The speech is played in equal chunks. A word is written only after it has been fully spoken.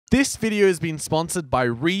This video has been sponsored by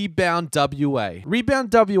Rebound WA.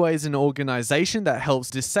 Rebound WA is an organization that helps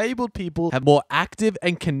disabled people have more active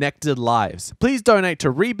and connected lives. Please donate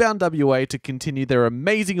to Rebound WA to continue their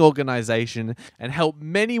amazing organization and help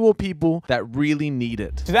many more people that really need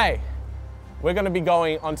it. Today, we're going to be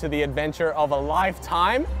going onto the adventure of a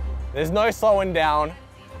lifetime. There's no slowing down.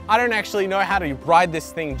 I don't actually know how to ride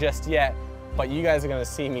this thing just yet, but you guys are going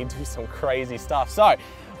to see me do some crazy stuff. So,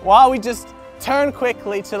 while we just turn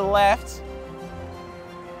quickly to the left.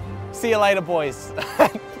 See you later, boys.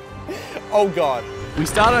 Oh God. We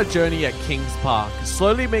start our journey at Kings Park,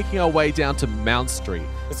 slowly making our way down to Mount Street.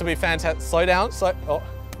 This will be fantastic. Slow down, slow. Oh,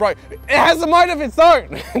 bro, it has a mind of its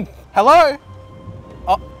own. Hello?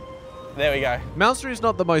 Oh, there we go. Mount Street is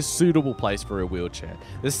not the most suitable place for a wheelchair.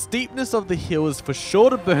 The steepness of the hill is for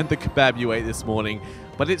sure to burn the kebab you ate this morning,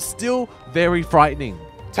 but it's still very frightening.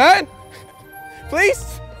 Turn,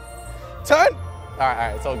 please. Turn. All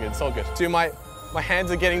right, it's all good, it's all good. Dude, my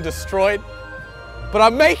hands are getting destroyed, but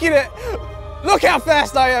I'm making it. Look how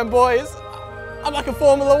fast I am, boys. I'm like a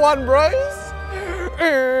Formula 1, bros.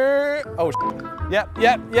 Oh, yep.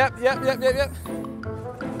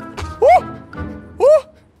 Woo!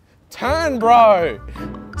 Turn, bro.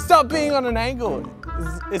 Stop being on an angle.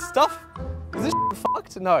 Is this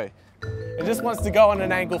fucked? No. It just wants to go on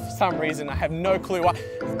an angle for some reason. I have no clue why.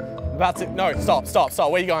 About to, no, stop.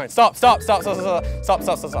 Where are you going? Stop. Just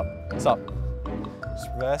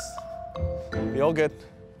reverse. Be all good.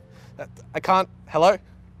 I can't, hello?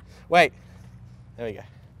 Wait. There we go.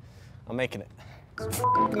 I'm making it.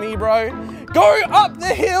 F me, bro. Go up the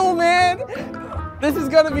hill, man. This is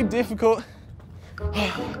gonna be difficult.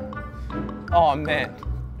 Oh, man.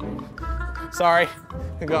 Sorry.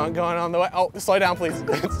 Going on the way. Oh, slow down, please.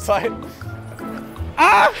 Slow.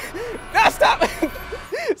 Ah! No, stop!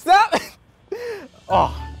 Stop!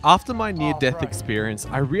 Oh. After my near-death experience,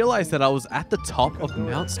 I realized that I was at the top of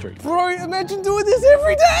Mount Street. Bro, imagine doing this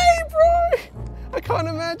every day, bro! I can't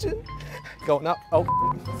imagine. Going up. Oh.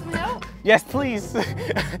 No. Yes, please.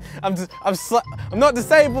 I'm not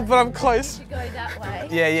disabled, but I'm close. You go that way.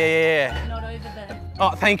 Yeah. Not over there.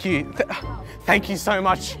 Oh, thank you. Thank you so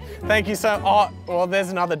much. Thank you so. Oh, well, there's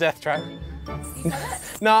another death trap.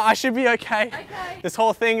 No, I should be okay. Okay. This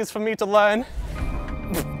whole thing is for me to learn.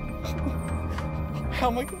 Oh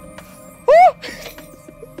my God.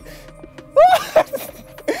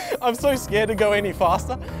 I'm so scared to go any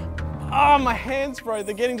faster. Oh, my hands, bro,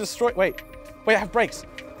 they're getting destroyed. Wait, I have brakes.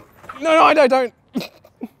 No, I don't. All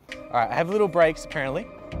right, I have little brakes, apparently.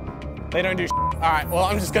 They don't do shit. All right, well,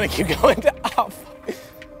 I'm just gonna keep going up.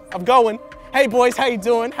 I'm going. Hey, boys, how you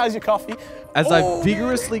doing? How's your coffee? As I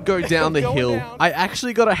vigorously go down the hill, I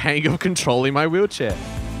actually got a hang of controlling my wheelchair.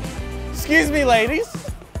 Excuse me, ladies.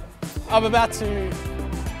 I'm about to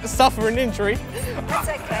suffer an injury. That's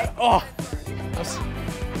okay. Oh,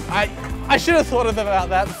 I should have thought about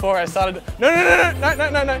that before I started. No.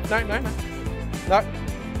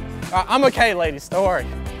 I'm okay, ladies. Don't worry.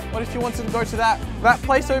 What if you wanted to go to that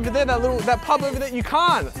place over there, that pub over there? You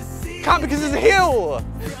can't. Can't because there's a hill.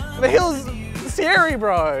 The hill's scary,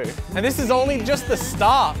 bro. And this is only just the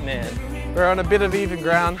start, man. We're on a bit of even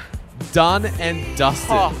ground. Done and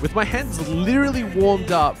dusted. With my hands literally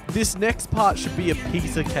warmed up, this next part should be a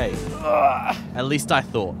piece of cake. At least I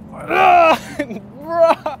thought.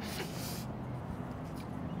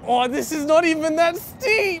 Oh, this is not even that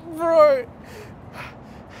steep, bro.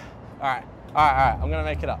 All right. I'm gonna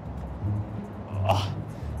make it up. Oh.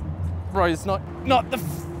 Bro, it's not the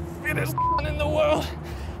fittest in the world.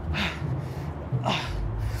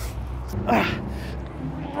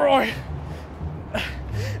 Bro.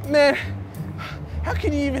 Man, how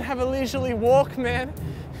can you even have a leisurely walk, man?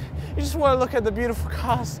 You just want to look at the beautiful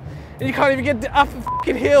cars and you can't even get up the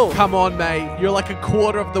fucking hill. Come on, mate. You're like a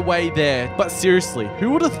quarter of the way there. But seriously, who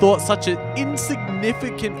would have thought such an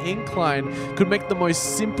insignificant incline could make the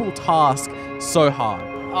most simple task so hard?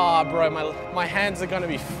 Ah, bro, my hands are gonna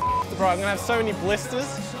be f***ed, bro. I'm gonna have so many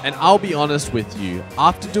blisters. And I'll be honest with you,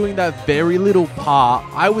 after doing that very little part,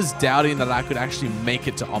 I was doubting that I could actually make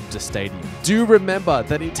it to Optus Stadium. Do remember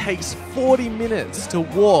that it takes 40 minutes to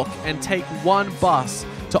walk and take one bus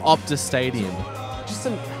to Optus Stadium.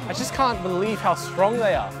 I just can't believe how strong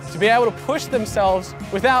they are. To be able to push themselves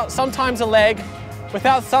without sometimes a leg,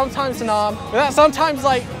 without sometimes an arm, without sometimes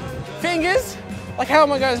like fingers. Like how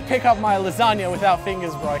am I going to pick up my lasagna without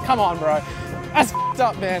fingers, bro? Come on, bro. That's f***ed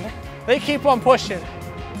up, man. They keep on pushing.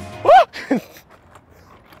 Woo!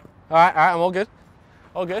 All right, I'm all good.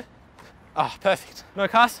 All good. Oh, perfect. No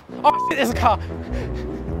cars? Oh, shit, there's a car.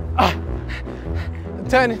 I'm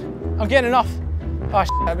turning. I'm getting off. Oh,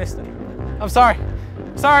 shit, I missed it. I'm sorry.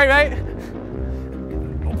 Sorry, mate.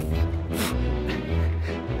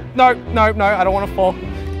 No, no, no, I don't want to fall.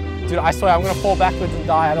 Dude, I swear I'm gonna fall backwards and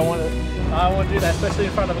die. I don't want to do that, especially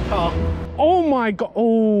in front of a car. Oh my God,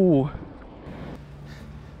 oh.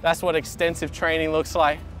 That's what extensive training looks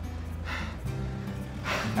like.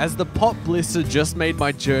 As the pop blister just made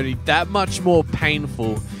my journey that much more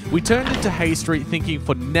painful, we turned into Hay Street thinking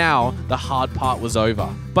for now the hard part was over.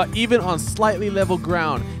 But even on slightly level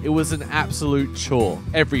ground, it was an absolute chore.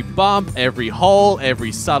 Every bump, every hole,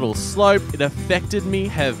 every subtle slope, it affected me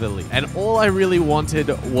heavily. And all I really wanted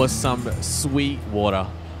was some sweet water.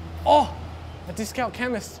 Oh, a discount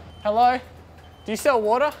chemist. Hello? Do you sell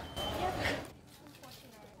water?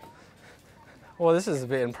 Well, this is a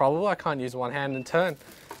bit improbable. I can't use one hand and turn.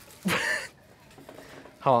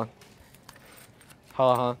 Hold on.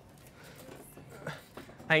 Hold on.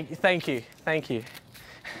 Thank you.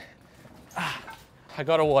 I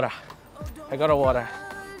got a water.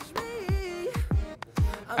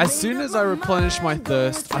 As soon as I replenished my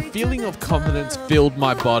thirst, a feeling of confidence filled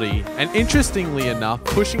my body. And interestingly enough,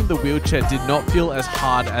 pushing the wheelchair did not feel as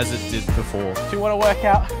hard as it did before. If you want to work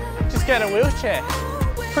out, just get a wheelchair.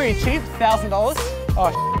 Pretty cheap, $1,000.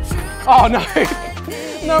 Oh no.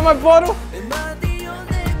 No, my bottle.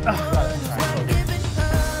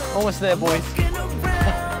 Almost there, boys.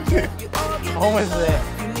 Almost there.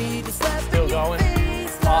 Still going.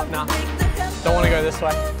 Oh, nah. Don't want to go this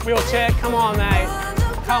way. Wheelchair, come on, mate.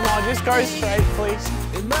 Come on, just go straight, please.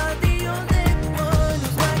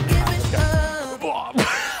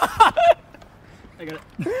 I got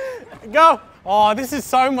it. Go. Oh, this is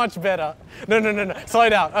so much better. No. Slow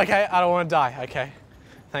down. Okay, I don't want to die. Okay.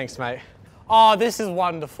 Thanks, mate. Oh, this is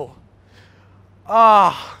wonderful.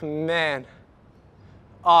 Oh, man.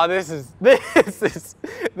 Oh, this is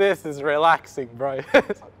relaxing, bro.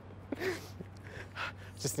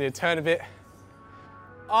 Just need to turn a bit.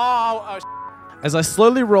 Oh. As I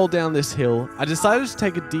slowly rolled down this hill, I decided to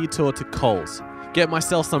take a detour to Coles, get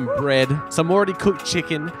myself some bread, some already cooked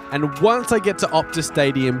chicken, and once I get to Optus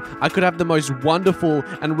Stadium, I could have the most wonderful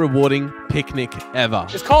and rewarding picnic ever.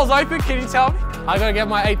 Is Coles open? Can you tell me? I gotta get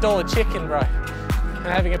my $8 chicken, bro. I'm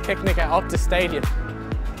having a picnic at Optus Stadium.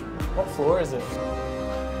 What floor is it?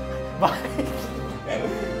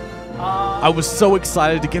 I was so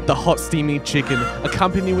excited to get the hot steaming chicken,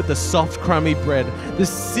 accompanied with the soft crummy bread, this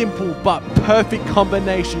simple but perfect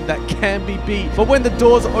combination that can be beat. But when the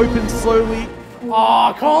doors opened slowly,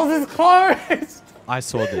 oh, Coles is closed! I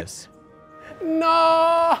saw this. No!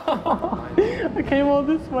 I came all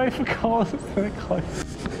this way for Coles, it's so close.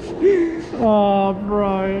 Oh,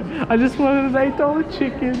 bro. I just wanted an $8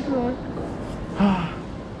 chicken, bro.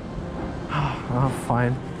 Oh,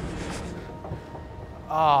 fine.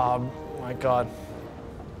 Oh my God.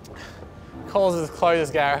 Coles is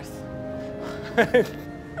closed, Gareth.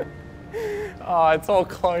 Oh, it's all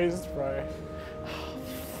closed, bro.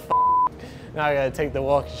 Now I gotta take the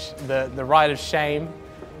walk, the ride of shame.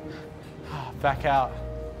 Back out.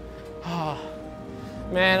 Oh,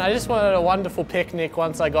 man, I just wanted a wonderful picnic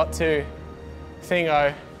once I got to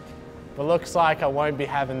Thingo, but looks like I won't be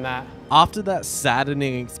having that. After that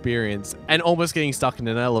saddening experience and almost getting stuck in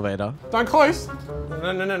an elevator. Don't close.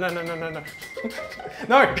 No.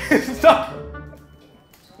 No, stop.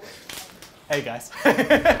 Hey guys.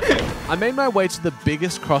 I made my way to the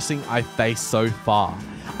biggest crossing I faced so far.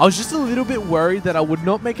 I was just a little bit worried that I would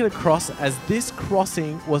not make it across, as this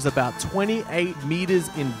crossing was about 28 meters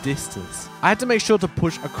in distance. I had to make sure to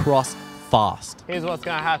push across fast. Here's what's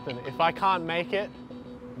gonna happen. If I can't make it,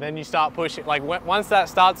 then you start pushing. Like once that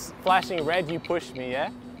starts flashing red, you push me, yeah?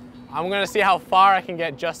 I'm gonna see how far I can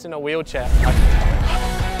get just in a wheelchair.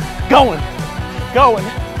 Going.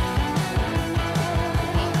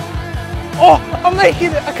 Oh, I'm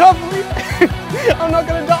making it, I can't believe it. I'm not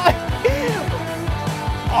gonna die.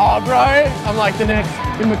 Oh, bro, I'm like the next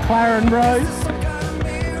in McLaren, bro.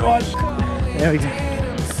 Gosh. There we go.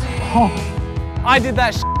 Oh, I did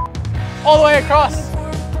that all the way across.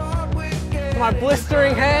 My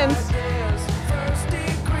blistering hands.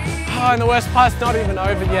 Oh, and the worst part's not even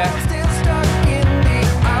over yet.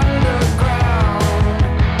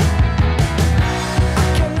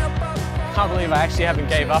 I can't believe I actually haven't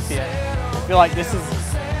gave up yet. I feel like this is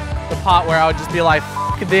the part where I would just be like,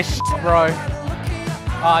 F this shit, bro.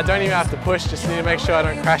 I don't even have to push, just need to make sure I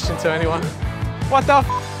don't crash into anyone. What the f?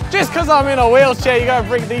 Just because I'm in a wheelchair, you gotta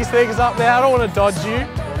bring these things up there. I don't want to dodge you.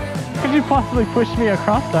 Could you possibly push me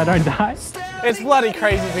across so I don't die? It's bloody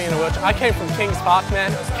crazy being in a wheelchair. I came from Kings Park,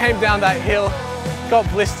 man. Came down that hill, got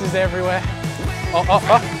blisters everywhere. Oh.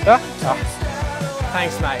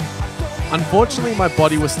 Thanks, mate. Unfortunately, my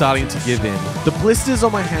body was starting to give in. The blisters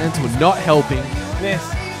on my hands were not helping. This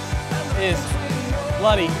is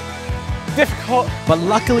bloody difficult. But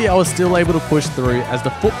luckily I was still able to push through as the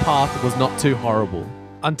footpath was not too horrible.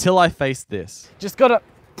 Until I faced this. Just gotta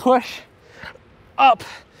push up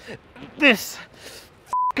this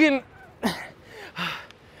fucking...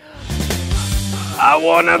 I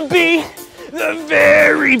wanna be the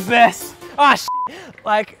very best. Ah, shit.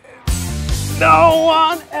 Like, no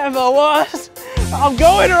one ever was. I'm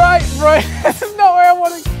going right, bro. This is not where I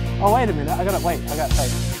want to. Oh, wait a minute. I gotta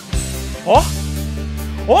take. Oh!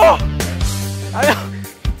 Oh! I gotta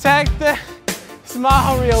take the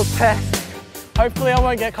smile reel test. Hopefully I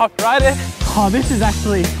won't get copyrighted. Oh, this is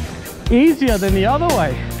actually easier than the other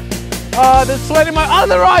way. Oh, there's sweat in my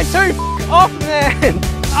other eye too. Off, man.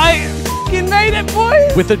 I fucking made it,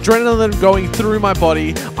 boys. With adrenaline going through my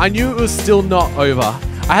body, I knew it was still not over.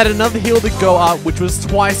 I had another hill to go up, which was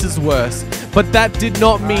twice as worse. But that did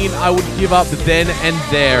not mean I would give up then and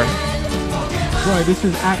there. Bro, this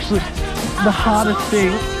is actually the hardest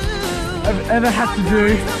thing I've ever had to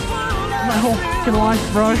do my whole fucking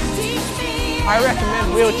life, bro. I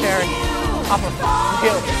recommend wheelchairing up a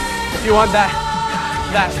hill if you want that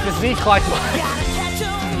physique like mine.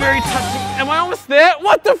 Very touching. Am I almost there?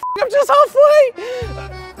 What the f? I'm just halfway.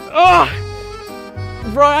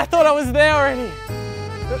 Oh, bro, I thought I was there already.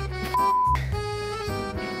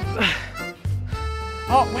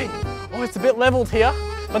 Oh, wait. Oh, it's a bit leveled here,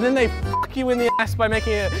 but then they fuck you in the ass by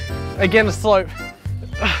making it, again, a slope.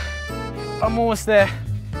 I'm almost there.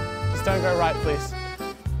 Just don't go right, please.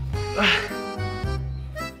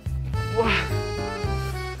 1,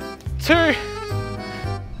 2,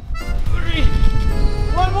 3.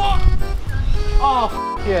 One more.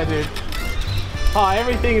 Oh, yeah, dude. Oh,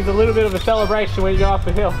 everything is a little bit of a celebration when you go up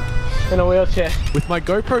a hill in a wheelchair. With my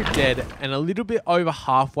GoPro dead and a little bit over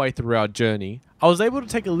halfway through our journey, I was able to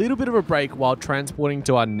take a little bit of a break while transporting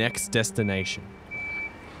to our next destination.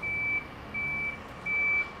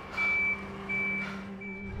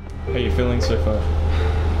 How are you feeling so far?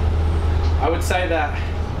 I would say that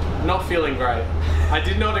not feeling great. I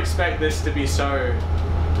did not expect this to be so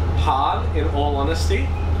hard, in all honesty.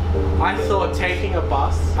 I thought taking a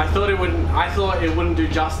bus, I thought it wouldn't do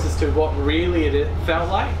justice to what really it felt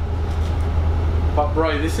like. But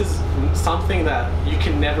bro, this is something that you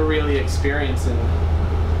can never really experience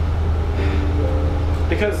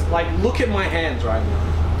because like, look at my hands right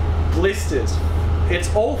now. Blisters.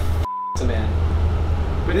 It's all man.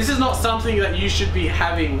 But this is not something that you should be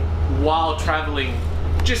having while traveling,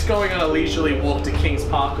 just going on a leisurely walk to Kings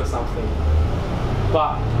Park or something.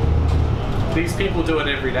 But these people do it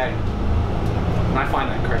every day. And I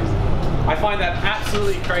find that crazy. I find that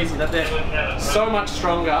absolutely crazy that they're so much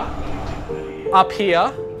stronger up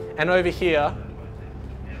here and over here,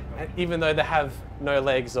 even though they have no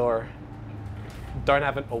legs or don't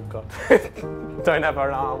have an, oh god, don't have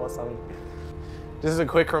an arm or something. This is a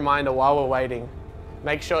quick reminder while we're waiting.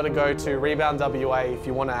 Make sure to go to Rebound WA if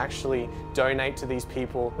you want to actually donate to these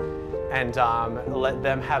people and let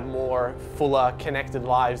them have more fuller connected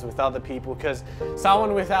lives with other people, because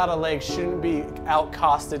someone without a leg shouldn't be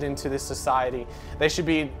outcasted into this society. They should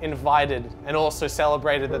be invited and also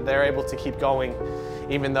celebrated that they're able to keep going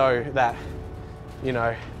even though that, you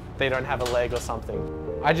know, they don't have a leg or something.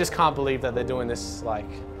 I just can't believe that they're doing this like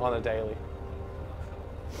on a daily.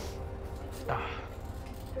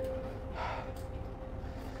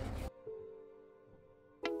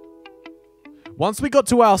 Once we got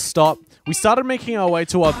to our stop, we started making our way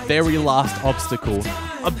to our very last obstacle.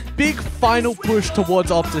 A big final push towards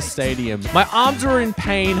Optus Stadium. My arms were in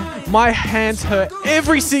pain, my hands hurt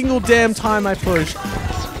every single damn time I pushed.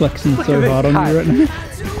 It's flexing so hard on you right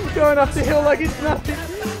now. Going up the hill like it's nothing.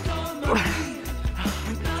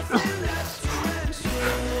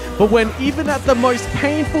 But when even at the most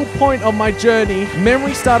painful point of my journey,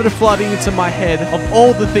 memory started flooding into my head of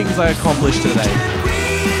all the things I accomplished today.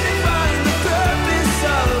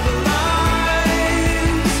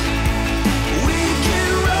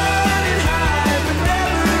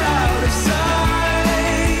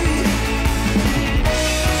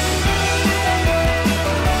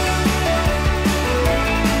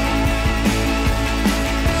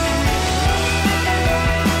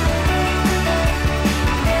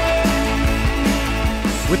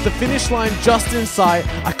 With the finish line just in sight,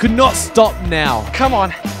 I could not stop now. Come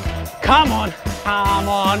on, come on, come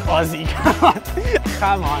on, Aussie, come on,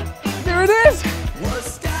 come on. There it is.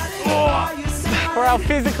 Oh. For our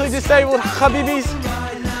physically disabled Habibis,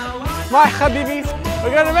 my Habibis,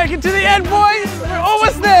 we're gonna make it to the end, boys. We're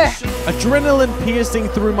almost there. Adrenaline piercing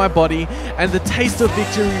through my body, and the taste of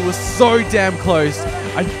victory was so damn close.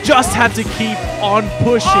 I just had to keep on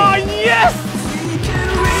pushing. Oh yes!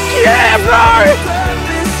 Yeah, bro!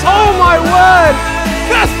 Oh my word!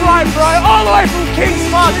 That's right, bro!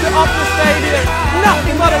 marched it up the stadium.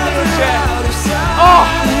 Nothing but a wheelchair. Oh,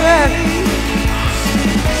 man.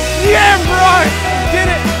 Yeah, bro. Did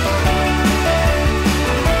it.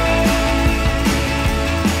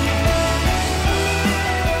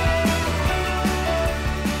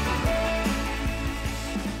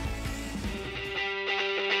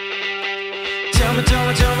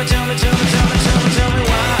 Tell me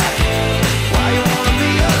why.